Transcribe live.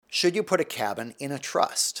Should you put a cabin in a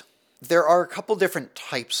trust? There are a couple different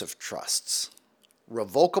types of trusts: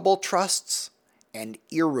 revocable trusts and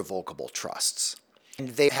irrevocable trusts. And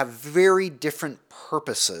they have very different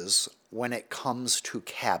purposes when it comes to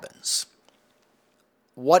cabins.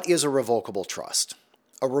 What is a revocable trust?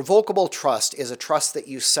 A revocable trust is a trust that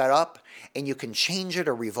you set up and you can change it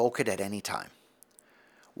or revoke it at any time.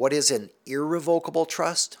 What is an irrevocable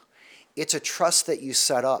trust? It's a trust that you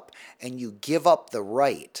set up and you give up the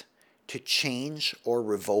right to change or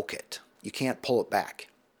revoke it. You can't pull it back.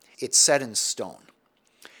 It's set in stone.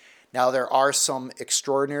 Now, there are some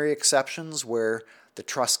extraordinary exceptions where the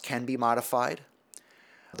trust can be modified.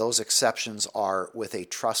 Those exceptions are with a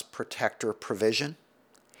trust protector provision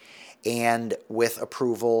and with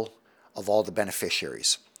approval of all the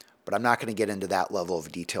beneficiaries. But I'm not going to get into that level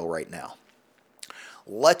of detail right now.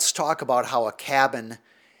 Let's talk about how a cabin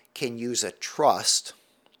can use a trust.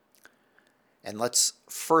 And let's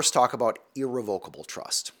first talk about irrevocable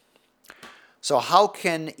trust. So how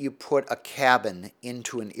can you put a cabin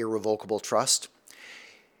into an irrevocable trust?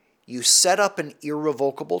 You set up an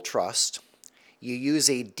irrevocable trust. You use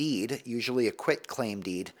a deed, usually a quitclaim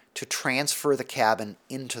deed, to transfer the cabin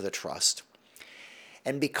into the trust.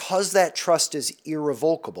 And because that trust is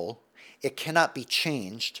irrevocable, it cannot be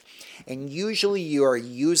changed. And usually you are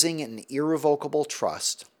using an irrevocable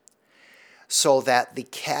trust so that the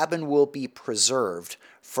cabin will be preserved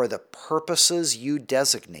for the purposes you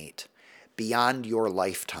designate beyond your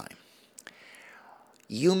lifetime.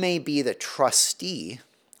 You may be the trustee,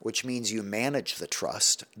 which means you manage the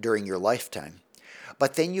trust during your lifetime,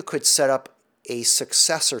 but then you could set up a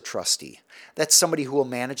successor trustee. That's somebody who will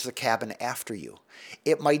manage the cabin after you.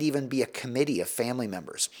 It might even be a committee of family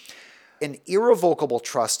members. An irrevocable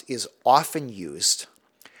trust is often used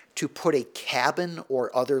to put a cabin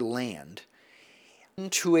or other land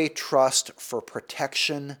into a trust for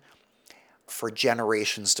protection for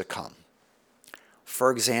generations to come.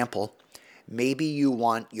 For example, maybe you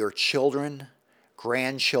want your children,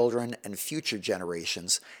 grandchildren, and future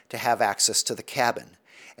generations to have access to the cabin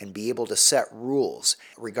and be able to set rules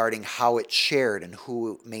regarding how it's shared and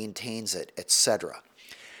who maintains it, etc.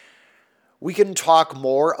 We can talk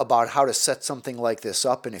more about how to set something like this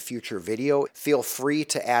up in a future video. Feel free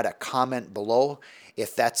to add a comment below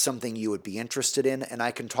if that's something you would be interested in, and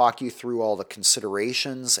I can talk you through all the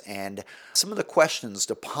considerations and some of the questions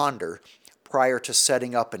to ponder prior to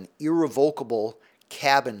setting up an irrevocable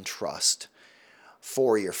cabin trust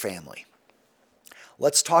for your family.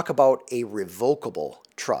 Let's talk about a revocable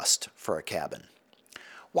trust for a cabin.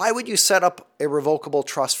 Why would you set up a revocable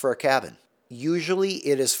trust for a cabin? Usually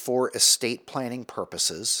it is for estate planning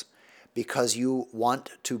purposes because you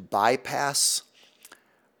want to bypass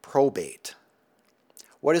probate.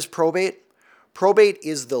 What is probate? Probate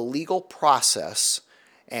is the legal process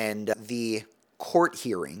and the court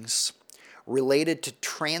hearings related to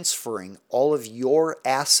transferring all of your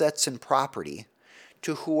assets and property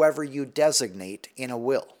to whoever you designate in a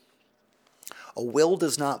will. A will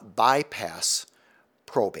does not bypass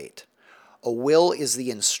probate. A will is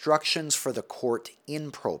the instructions for the court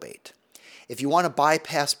in probate. If you want to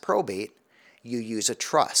bypass probate, you use a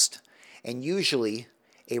trust, and usually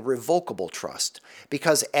a revocable trust,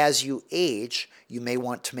 because as you age, you may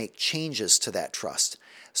want to make changes to that trust.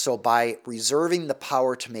 So by reserving the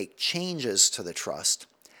power to make changes to the trust,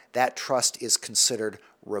 that trust is considered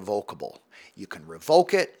revocable. You can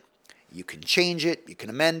revoke it, you can change it, you can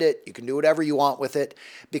amend it, you can do whatever you want with it,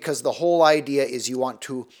 because the whole idea is you want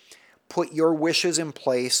to put your wishes in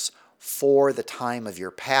place for the time of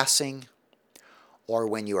your passing or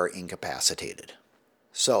when you are incapacitated.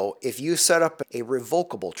 So if you set up a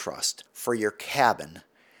revocable trust for your cabin,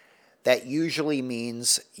 that usually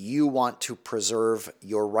means you want to preserve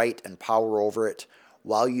your right and power over it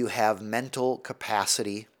while you have mental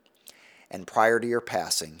capacity and prior to your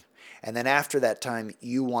passing. And then after that time,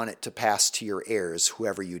 you want it to pass to your heirs,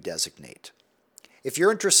 whoever you designate. If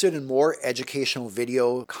you're interested in more educational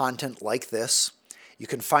video content like this, you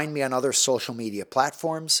can find me on other social media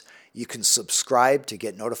platforms. You can subscribe to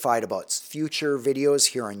get notified about future videos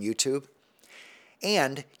here on YouTube.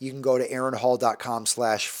 And you can go to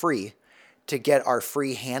aaronhall.com/free to get our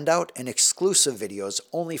free handout and exclusive videos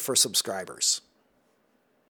only for subscribers.